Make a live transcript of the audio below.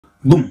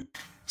Boom.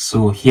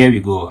 So here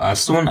we go.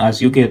 As soon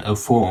as you get a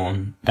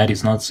phone that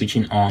is not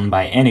switching on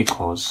by any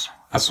cause,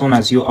 as soon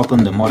as you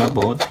open the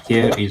motherboard,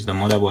 here is the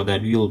motherboard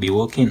that we will be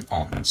working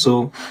on.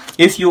 So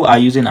if you are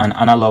using an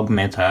analog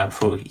method,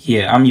 for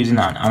here I'm using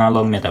an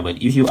analog method, but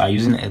if you are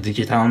using a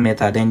digital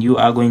method, then you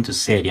are going to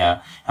set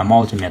a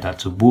multimeter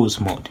to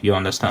boost mode. You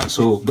understand?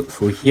 So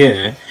for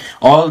here,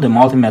 all the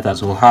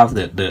multimeters will have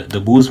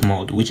the boost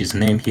mode, which is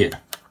named here,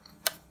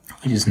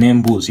 which is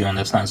named boost. You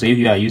understand? So if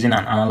you are using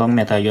an analog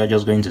method, you are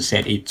just going to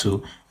set it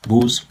to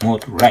boost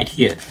mode right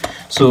here.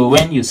 So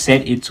when you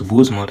set it to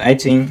boost mode, I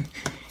think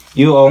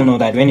you all know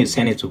that when you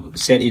set it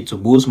to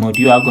boost mode,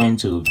 you are going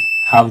to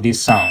have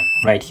this sound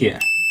right here.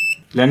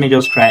 Let me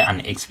just try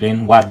and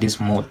explain what this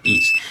mode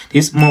is.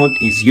 This mode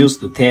is used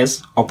to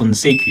test open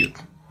circuit,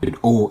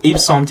 or if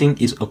something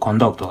is a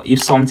conductor,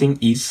 if something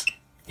is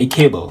a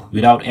cable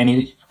without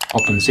any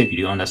open circuit.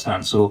 You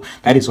understand? So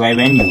that is why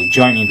when you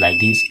join it like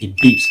this, it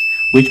beeps,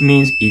 which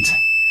means it's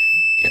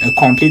a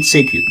complete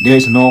circuit. There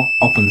is no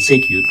open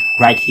circuit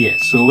right here.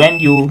 So when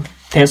you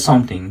test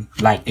something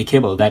like a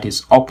cable that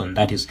is open,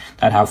 that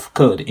have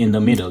cord in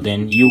the middle,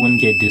 then you won't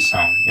get this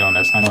sound. You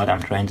understand what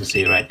I'm trying to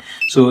say, right?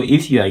 So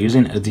if you are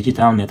using a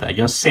digital method,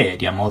 just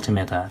set your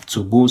multimeter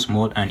to boost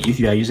mode, and if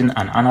you are using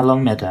an analog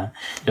method,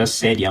 just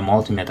set your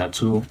multimeter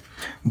to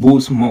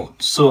boost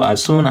mode. So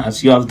as soon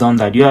as you have done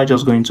that, you are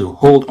just going to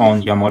hold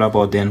on your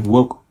motherboard, then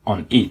work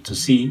on it to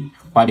see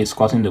what is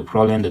causing the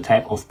problem, the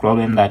type of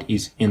problem that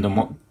is in the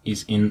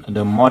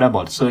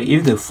motherboard. So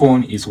if the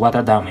phone is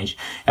water damaged,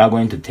 you are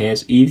going to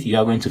test. If you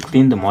are going to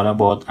clean the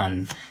motherboard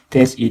and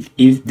test it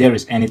if there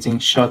is anything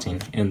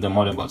shorting in the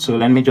motherboard. So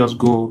let me just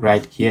go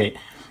right here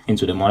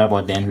into the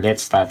motherboard, then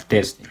let's start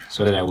testing,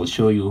 so that I will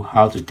show you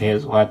how to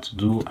test, what to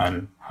do,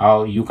 and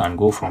how you can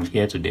go from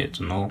here to there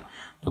to know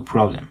the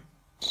problem.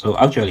 So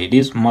actually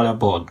this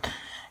motherboard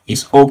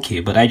is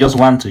okay, but I just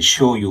want to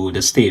show you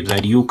the steps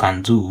that you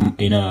can do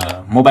in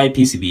a mobile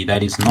PCB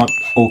that is not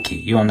okay.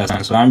 You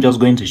understand? So I'm just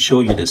going to show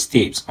you the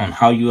steps on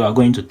how you are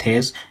going to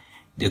test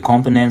the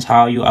components,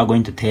 how you are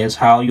going to test,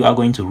 how you are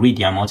going to read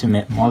your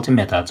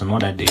multimeter to know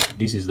that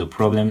this is the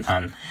problem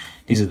and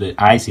this is the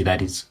IC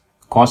that is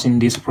causing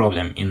this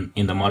problem in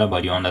the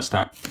motherboard. You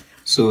understand?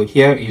 So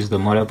here is the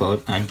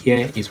motherboard, and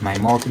here is my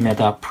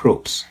multimeter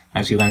probes.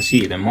 As you can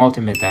see, the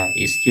multimeter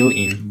is still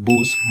in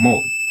boost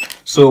mode.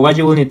 So what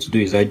you will need to do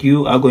is that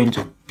you are going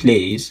to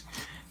place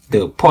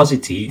the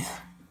positive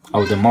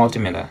of the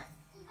multimeter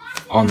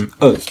on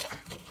earth.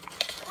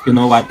 You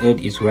know what earth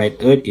is, right?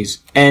 Earth is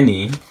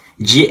any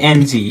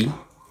GND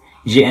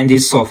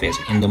surface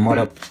in the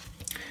motherboard.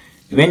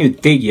 When you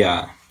take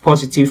your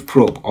positive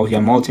probe of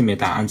your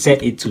multimeter and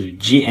set it to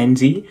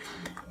GND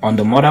on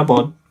the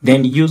motherboard,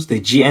 then use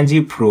the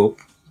GND probe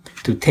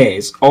to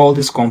test all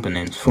these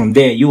components. From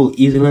there, you will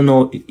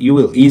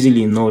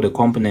easily know the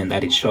component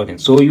that is shorting.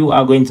 So you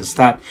are going to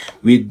start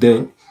with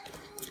the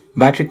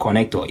battery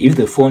connector if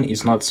the phone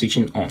is not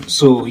switching on.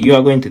 So you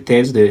are going to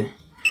test the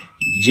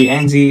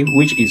GND,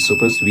 which is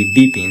supposed to be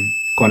beeping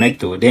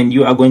connector. Then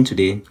you are going to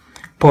the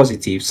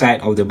positive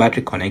side of the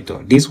battery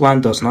connector. This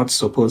one does not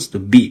supposed to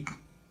beep.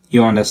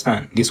 You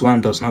understand? This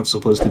one does not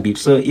supposed to beep.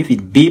 So if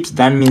it beeps,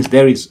 that means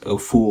there is a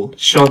full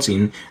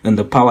shorting in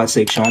the power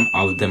section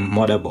of the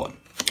motherboard.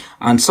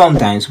 And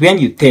sometimes when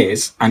you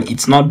test and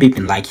it's not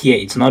beeping, like here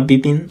it's not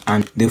beeping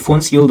and the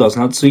phone still does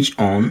not switch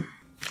on,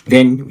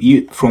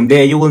 then from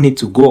there you will need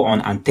to go on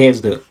and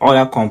test the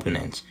other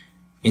components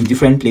in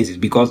different places,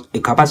 because a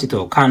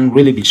capacitor can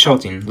really be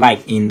shorting,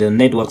 like in the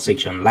network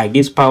section, like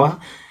this power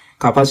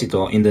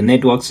capacitor in the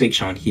network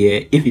section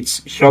here. If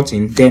it's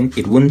shorting, then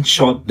it won't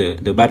short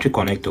the battery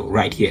connector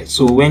right here.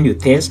 So when you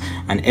test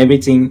and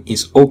everything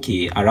is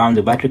okay around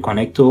the battery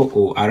connector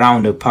or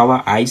around the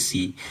power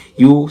IC,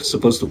 you're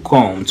supposed to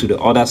come to the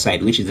other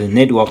side, which is the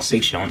network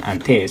section,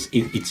 and test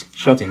if it's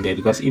shorting there,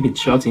 because if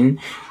it's shorting,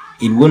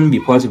 it wouldn't be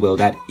possible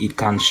that it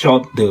can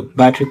short the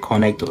battery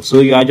connector. So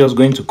you are just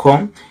going to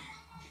come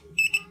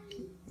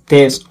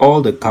test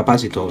all the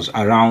capacitors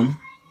around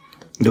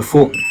the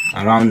phone,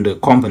 around the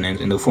components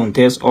in the phone.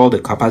 Test all the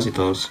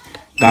capacitors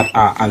that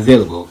are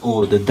available,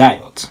 or the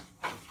diodes.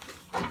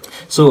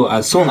 So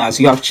as soon as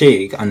you have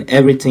checked and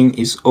everything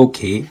is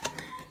okay,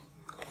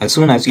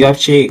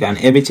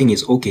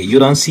 you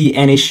don't see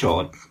any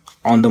short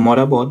on the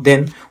motherboard,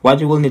 then what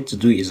you will need to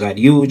do is that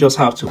you just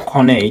have to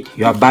connect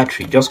your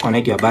battery. Just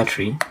connect your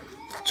battery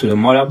to the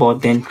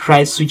motherboard, then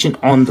try switching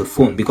on the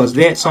phone, because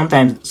there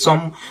sometimes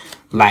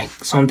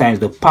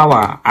the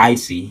power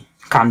IC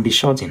can be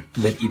shorting,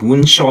 but it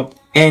won't short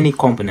any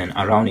component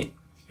around it.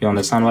 You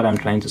understand what I'm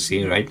trying to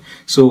say, right?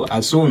 So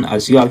as soon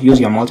as you have used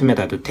your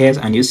multimeter to test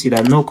and you see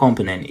that no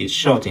component is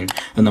shorting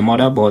on the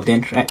motherboard,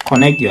 then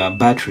connect your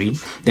battery,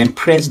 then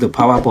press the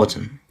power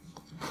button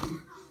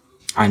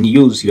and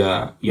use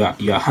your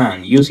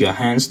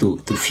hands to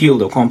feel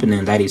the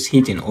component that is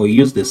hitting, or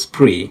use the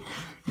spray,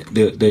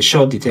 the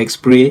short detect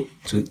spray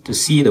to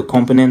see the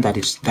component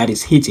that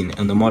is hitting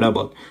on the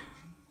motherboard.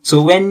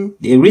 So when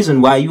the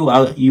reason why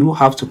you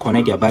have to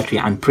connect your battery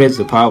and press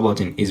the power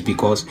button is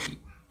because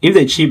If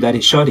the chip that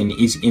is shorting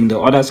is in the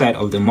other side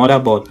of the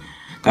motherboard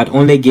that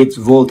only gets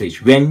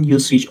voltage, when you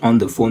switch on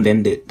the phone,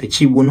 then the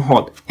chip won't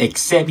hot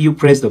except you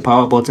press the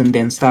power button,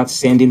 then start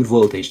sending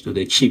voltage to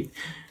the chip.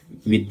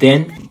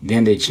 Then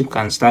the chip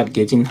can start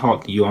getting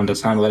hot. You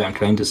understand what I'm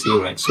trying to say,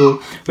 right?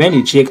 So when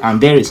you check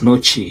and there is no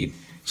chip,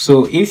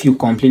 so if you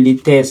completely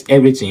test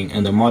everything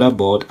in the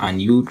motherboard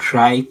and you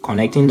try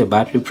connecting the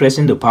battery,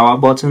 pressing the power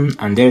button,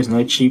 and there is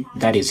no chip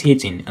that is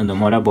hitting in the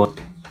motherboard,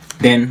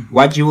 then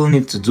what you will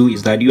need to do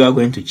is that you are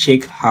going to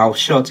check half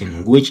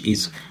shorting, which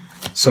is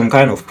some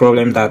kind of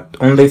problem that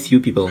only few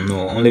people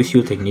know, only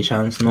few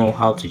technicians know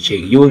how to check.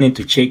 You will need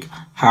to check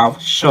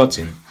half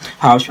shorting.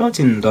 Half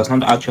shorting does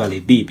not actually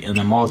beep in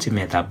a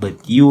multimeter,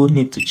 but you will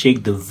need to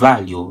check the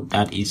value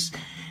that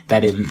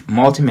a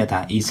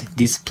multimeter is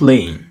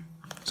displaying.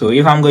 So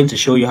if I'm going to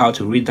show you how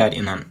to read that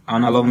in an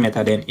analog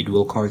meter, then it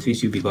will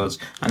confuse you, because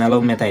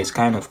analog meter is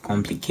kind of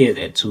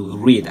complicated to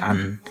read,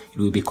 and it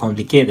will be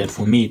complicated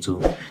for me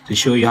to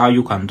show you how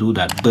you can do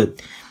that.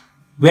 But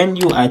when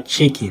you are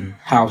checking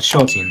half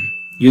shorting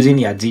using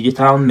your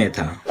digital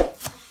meter,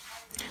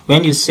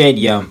 when you set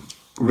your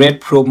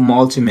red probe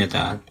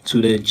multimeter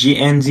to the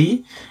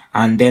GND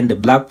and then the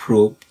black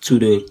probe to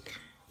the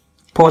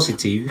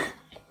positive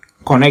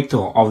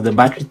connector of the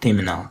battery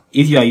terminal,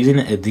 if you are using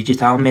a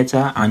digital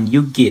meter and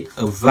you get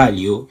a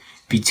value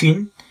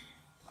between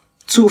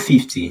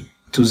 250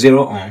 to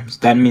 0 ohms,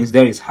 that means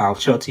there is half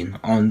shorting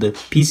on the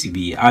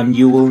PCB, and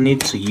you will need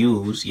to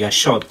use your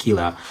short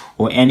killer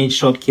or any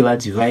short killer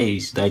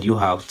device that you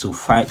have to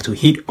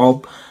heat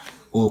up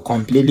or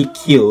completely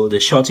kill the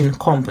shorting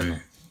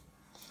component.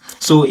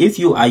 So if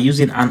you are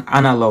using an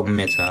analog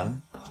meter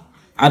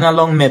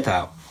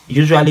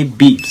usually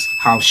beeps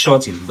half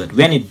shorting, but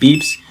when it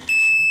beeps,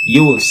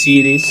 you will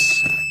see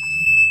this.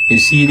 You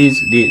see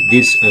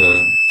this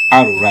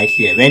arrow right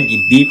here. When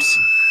it beeps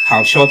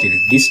half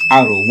shorting, this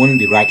arrow won't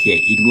be right here.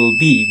 It will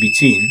be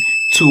between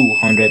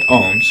 200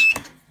 ohms.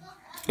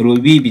 It will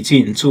be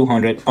between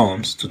 200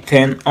 ohms to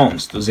 10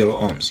 ohms to 0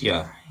 ohms.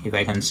 Yeah, if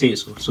I can say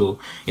so. So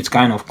it's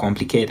kind of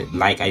complicated,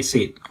 like I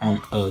said,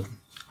 on a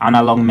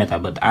analog meter,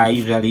 but I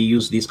usually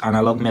use this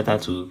analog meter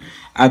to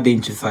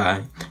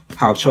identify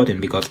half shorting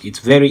because it's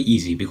very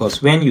easy.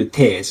 Because when you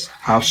test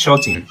half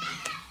shorting,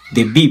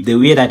 the beep, the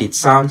way that it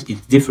sounds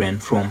is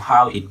different from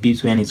how it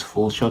beeps when it's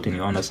full shorting.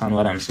 You understand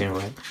what I'm saying,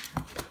 right?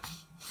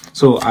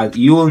 So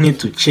you will need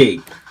to check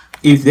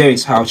if there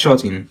is half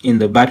shorting in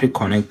the battery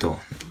connector,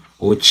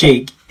 or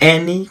check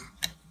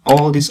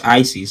all these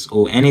ICs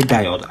or any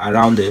diode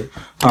around the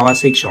power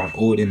section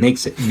or the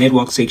next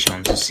network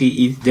section to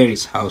see if there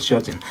is half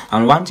shorting.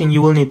 And one thing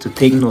you will need to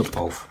take note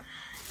of,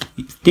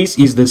 this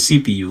is the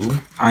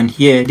CPU, and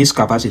here these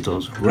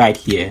capacitors right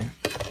here,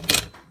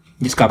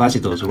 these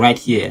capacitors right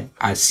here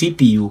are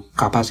CPU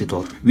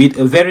capacitors with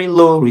a very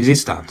low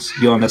resistance.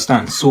 You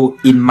understand? So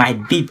it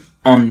might beep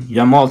on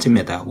your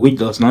multimeter, which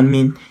does not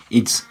mean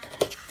it's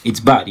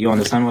bad. You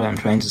understand what I'm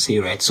trying to say,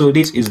 right? So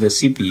this is the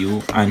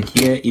CPU, and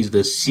here is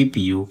the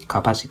CPU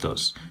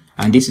capacitors,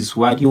 and this is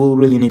what you will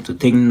really need to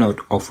take note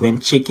of when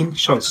checking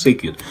short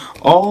circuit.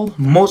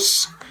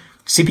 Most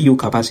CPU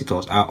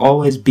capacitors are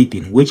always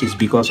beeping, which is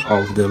because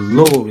of the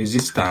low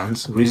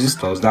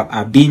resistors that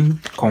are being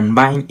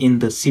combined in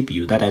the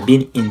CPU, that are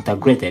being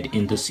integrated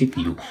in the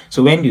CPU.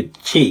 So when you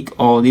check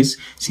all these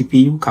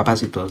CPU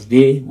capacitors,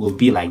 they will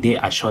be like they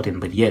are shorting,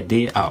 but yet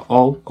they are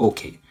all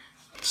okay.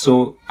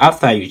 So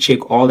after you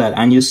check all that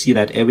and you see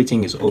that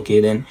everything is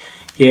okay, then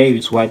here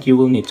is what you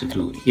will need to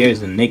do. Here is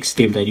the next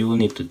step that you will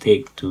need to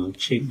take to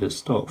check the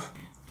stuff.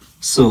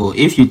 So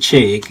if you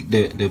check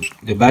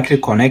the battery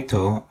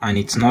connector and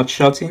it's not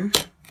shorting,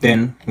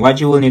 then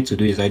what you will need to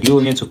do is that you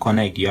will need to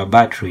connect your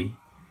battery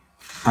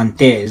and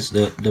test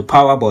the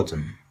power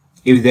button.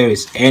 If there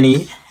is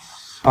any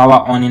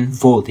power on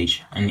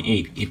voltage on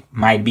it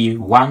might be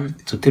 1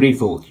 to 3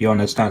 volts. You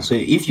understand? So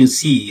if you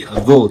see a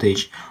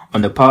voltage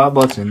on the power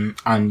button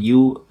and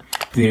you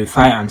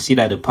verify and see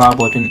that the power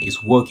button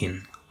is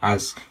working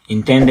as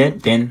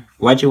intended, then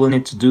what you will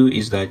need to do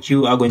is that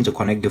you are going to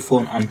connect the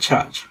phone on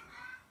charge.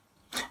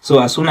 So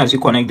as soon as you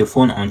connect the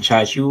phone on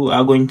charge, you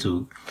are going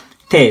to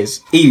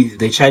test if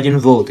the charging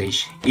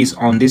voltage is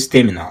on this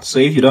terminal. So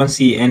if you don't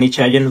see any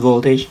charging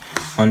voltage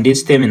on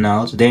these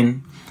terminals,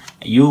 then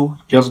you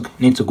just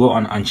need to go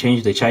on and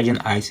change the charging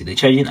IC. The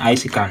charging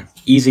IC can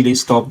easily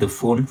stop the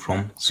phone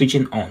from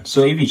switching on.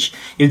 So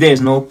if there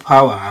is no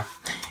power,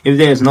 if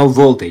there is no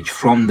voltage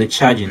from the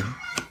charging,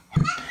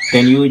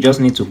 then you just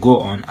need to go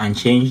on and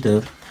change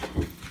the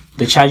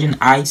charging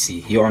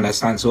IC. You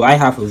understand? So I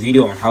have a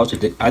video on how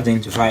to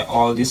identify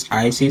all these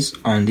ICs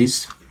on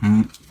this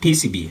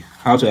PCB,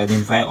 how to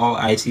identify all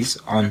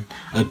ICs on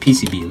a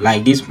PCB,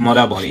 like this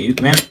motherboard.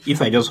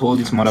 If I just hold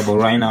this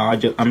motherboard right now,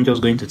 I'm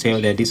just going to tell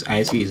that this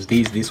IC is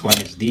this one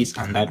is this,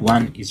 and that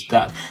one is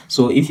that.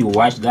 So if you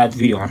watch that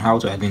video on how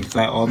to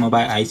identify all mobile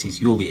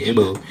ICs, you'll be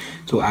able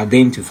to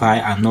identify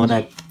and know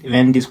that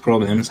when these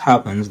problems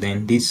happens,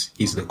 then this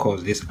is the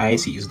cause, this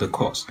IC is the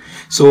cause.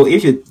 So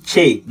if you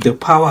check the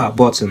power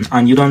button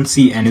and you don't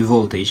see any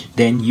voltage,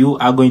 then you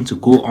are going to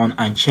go on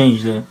and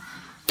change the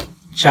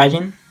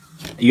charging,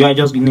 you are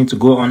just need to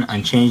go on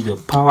and change the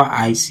power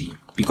IC,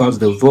 because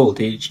the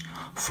voltage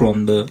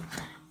from the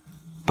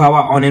power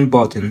on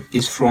button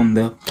is from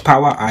the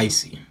power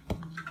IC.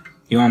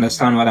 You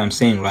understand what I'm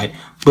saying, right?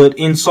 But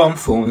in some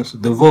phones,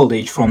 the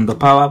voltage from the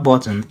power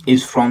button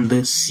is from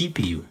the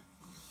CPU.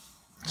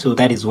 So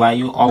that is why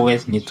you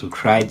always need to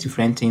try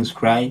different things,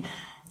 try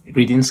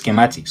reading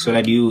schematics, so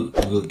that you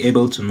will be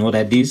able to know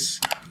that this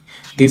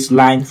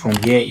line from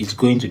here is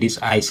going to this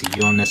IC.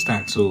 You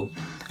understand? So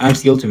I'm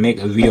still to make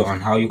a video on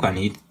how you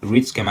can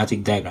read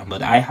schematic diagram,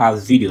 but I have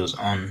videos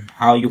on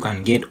how you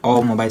can get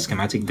all mobile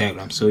schematic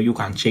diagrams, so you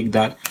can check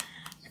that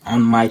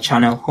on my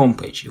channel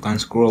homepage. You can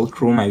scroll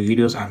through my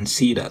videos and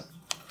see that.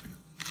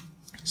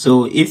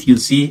 So if you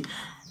see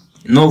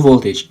no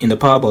voltage in the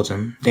power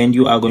button, then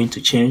you are going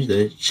to change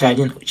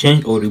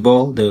or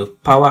reball the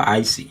power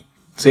IC.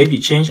 So if you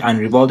change and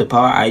reball the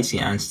power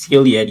IC and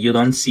still yet you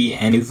don't see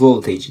any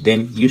voltage,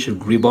 then you should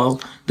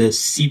reball the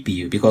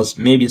CPU, because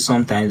maybe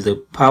sometimes the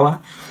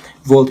power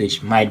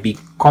voltage might be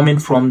coming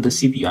from the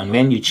CPU, and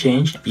when you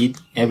change it,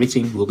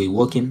 everything will be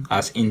working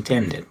as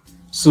intended.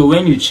 So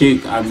when you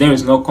check and there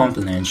is no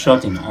component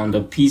shorting on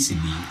the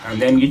PCB,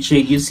 and then you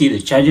check, you see the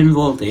charging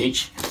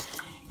voltage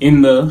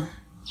in the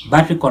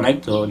battery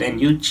connector, then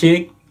you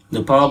check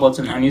the power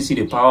button and you see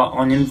the power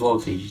on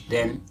voltage,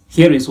 then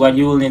here is what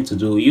you will need to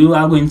do. You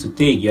are going to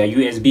take your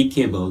USB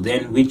cable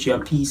then with your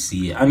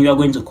PC, and you are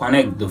going to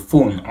connect the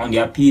phone on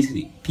your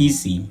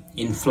PC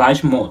in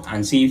flash mode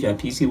and see if your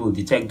PC will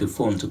detect the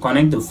phone. To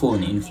connect the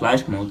phone in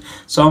flash mode,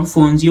 some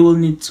phones you will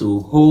need to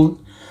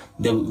hold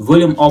the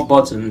volume up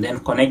button, then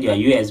connect your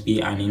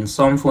USB, and in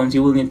some phones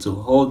you will need to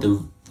hold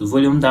the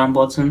volume down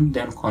button,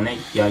 then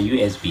connect your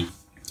USB.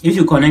 If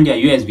you connect your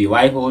USB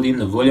while holding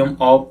the volume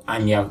up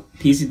and your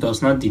PC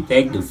does not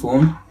detect the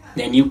phone,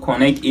 then you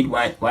connect it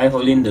while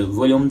holding the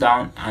volume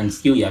down and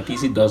still your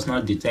PC does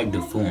not detect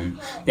the phone,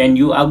 then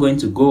you are going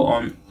to go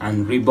on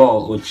and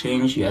reball or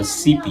change your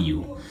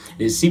CPU.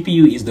 The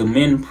CPU is the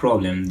main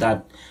problem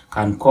that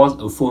can cause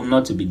a phone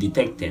not to be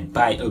detected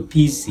by a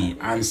PC,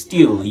 and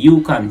still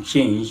you can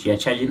change your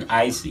charging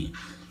IC.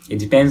 It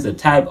depends the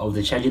type of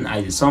the charging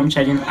IC. Some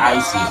charging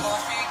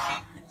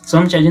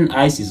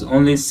ICs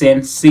only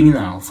send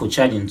signal for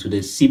charging to the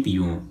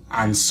CPU,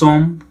 and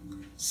some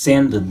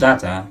send the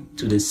data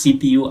to the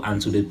CPU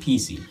and to the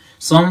PC.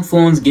 Some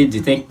phones get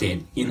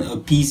detected in a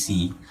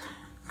PC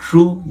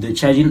through the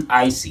charging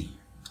IC,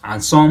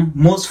 and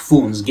most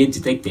phones get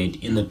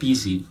detected in the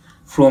PC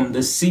from the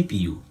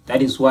CPU.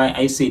 That is why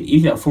I said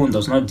if your phone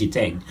does not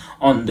detect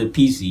on the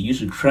PC, you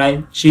should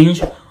try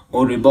change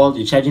or reball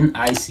the charging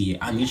IC,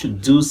 and you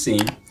should do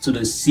same to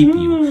the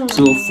CPU.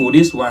 So for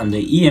this one,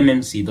 the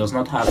eMMC does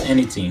not have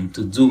anything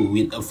to do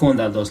with a phone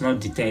that does not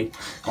detect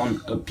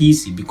on a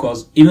PC,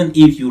 because even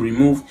if you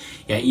remove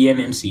your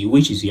eMMC,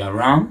 which is your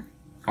RAM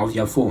of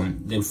your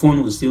phone, the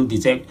phone will still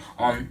detect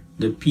on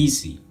the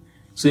PC.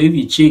 So if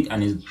you check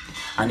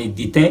and it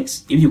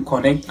detects, if you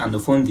connect and the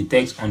phone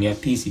detects on your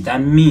PC, that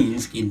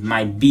means it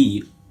might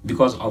be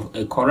because of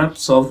a corrupt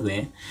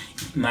software.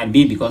 It might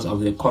be because of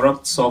the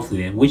corrupt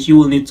software, which you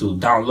will need to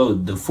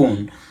download the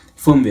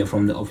firmware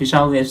from the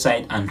official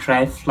website and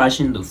try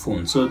flashing the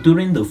phone. So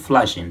during the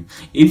flashing,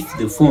 if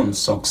the phone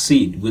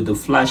succeeds with the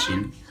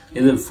flashing,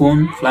 if the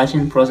phone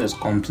flashing process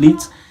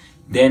completes,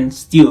 then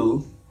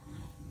still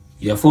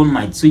your phone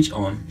might switch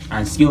on,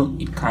 and still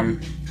it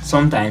can,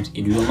 sometimes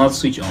it will not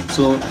switch on.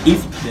 So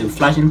if the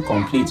flashing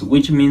completes,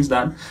 which means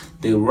that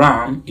the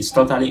RAM is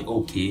totally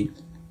okay,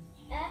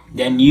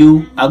 then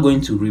you are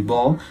going to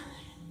reball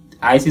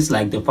ICs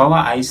like the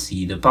power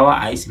IC. The power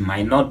IC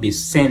might not be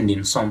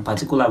sending some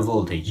particular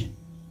voltage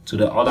to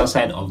the other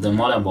side of the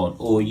motherboard,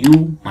 or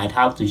you might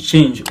have to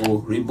change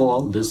or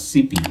reball the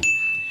CPU.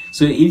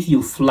 So if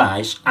you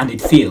flash and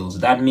it fails,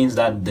 that means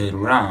that the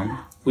RAM,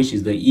 which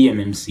is the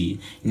eMMC,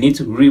 need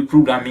to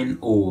reprogramming,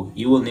 or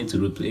you will need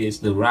to replace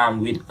the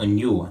RAM with a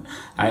new one.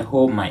 I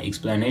hope my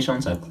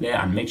explanations are clear,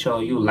 and make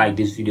sure you like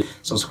this video,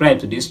 subscribe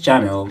to this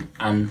channel,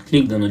 and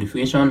click the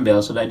notification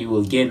bell so that you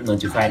will get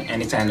notified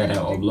anytime that I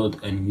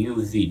upload a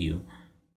new video.